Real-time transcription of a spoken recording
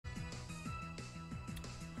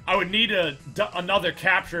I would need another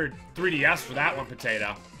captured 3DS for that one,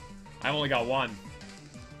 Potato. I've only got one.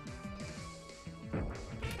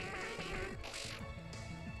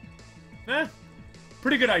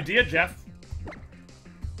 Pretty good idea, Jeff.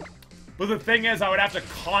 But the thing is, I would have to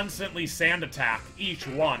constantly sand attack each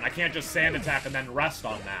one. I can't just sand attack and then rest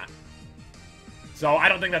on that. So I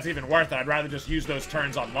don't think that's even worth it. I'd rather just use those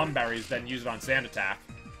turns on Lumberries than use it on sand attack.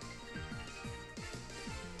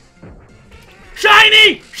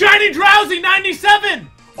 Shiny! Shiny Drowzee 97!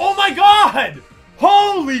 Oh my god!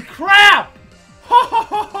 Holy crap!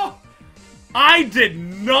 I did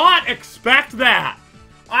not expect that.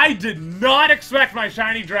 I did not expect my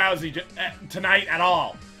shiny Drowzee tonight at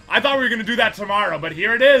all. I thought we were going to do that tomorrow, but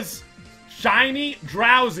here it is. Shiny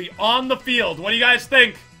Drowzee on the field. What do you guys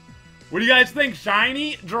think? What do you guys think?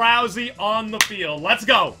 Shiny Drowzee on the field. Let's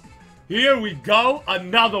go. Here we go.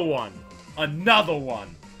 Another one. Another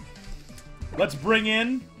one. Let's bring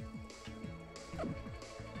in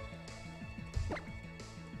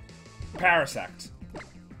Parasect.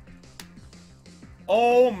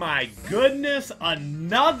 Oh my goodness,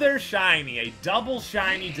 another shiny, a double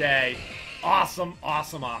shiny day. Awesome,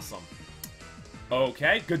 awesome, awesome.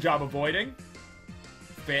 Okay, good job avoiding.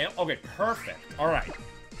 Fail, okay, perfect. All right.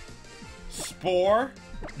 Spore,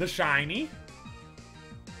 the shiny.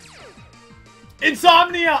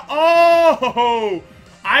 Insomnia, oh!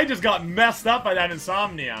 I just got messed up by that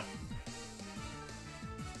Insomnia.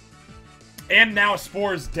 And now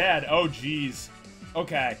Spore's dead, oh jeez.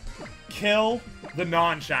 Okay. Kill the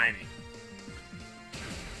non-shiny.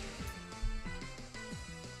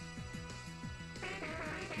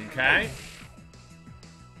 Okay.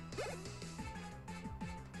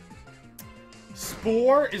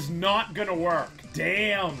 Spore is not gonna work.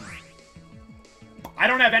 Damn. I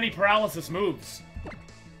don't have any paralysis moves.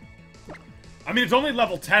 I mean, it's only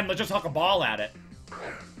level 10. Let's just huck a ball at it.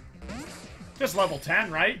 Just level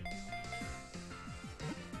 10, right?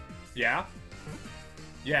 Yeah.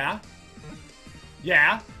 Yeah.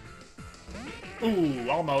 Yeah. Ooh,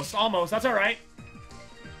 almost, almost. That's alright.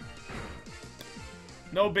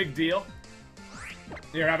 No big deal.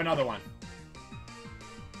 Here, have another one.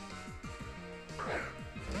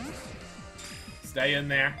 Stay in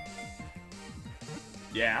there.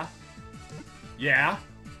 Yeah. Yeah.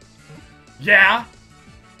 Yeah.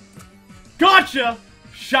 Gotcha!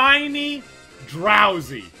 Shiny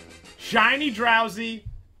Drowzee. Shiny Drowzee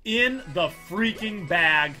in the freaking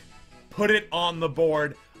bag. Put it on the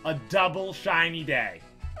board. A double shiny day.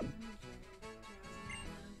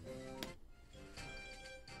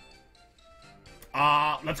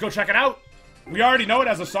 Let's go check it out. We already know it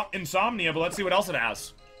has a Insomnia, but let's see what else it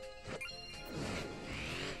has.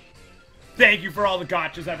 Thank you for all the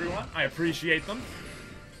gotchas, everyone. I appreciate them.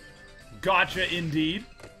 Gotcha indeed.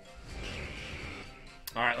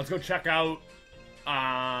 Alright, let's go check out,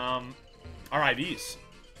 our IVs.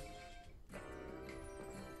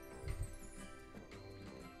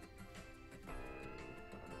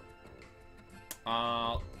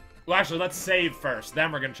 Well, actually, let's save first.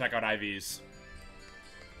 Then we're gonna check out IVs.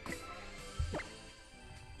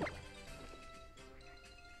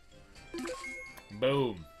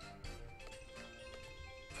 Boom.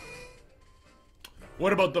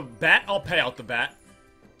 What about the bet? I'll pay out the bet.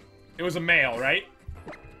 It was a male, right?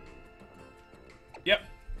 Yep.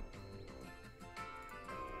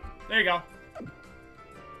 There you go.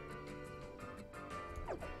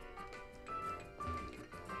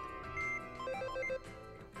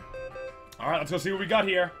 Alright, let's go see what we got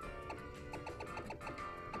here.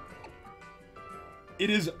 It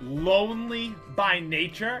is lonely by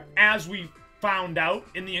nature. As we found out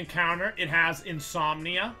in the encounter, it has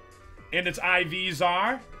Insomnia. And its IVs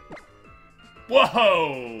are...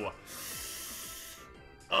 Whoa!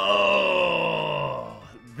 Oh!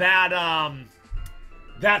 That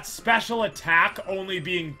special attack only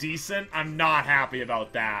being decent, I'm not happy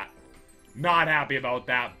about that. Not happy about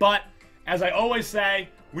that. But, as I always say,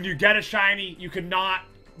 when you get a shiny, you cannot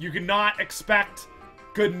expect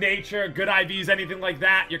good nature, good IVs, anything like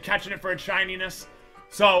that. You're catching it for its shininess.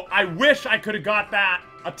 So, I wish I could have got that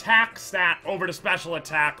attack stat over to special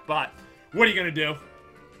attack, but what are you gonna do?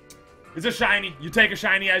 It's a shiny. You take a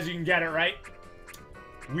shiny as you can get it, right?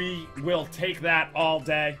 We will take that all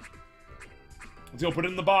day. Let's go put it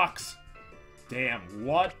in the box. Damn,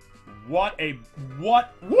 woo!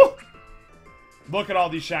 Look at all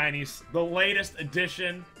these shinies. The latest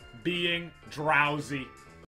addition being Drowzee.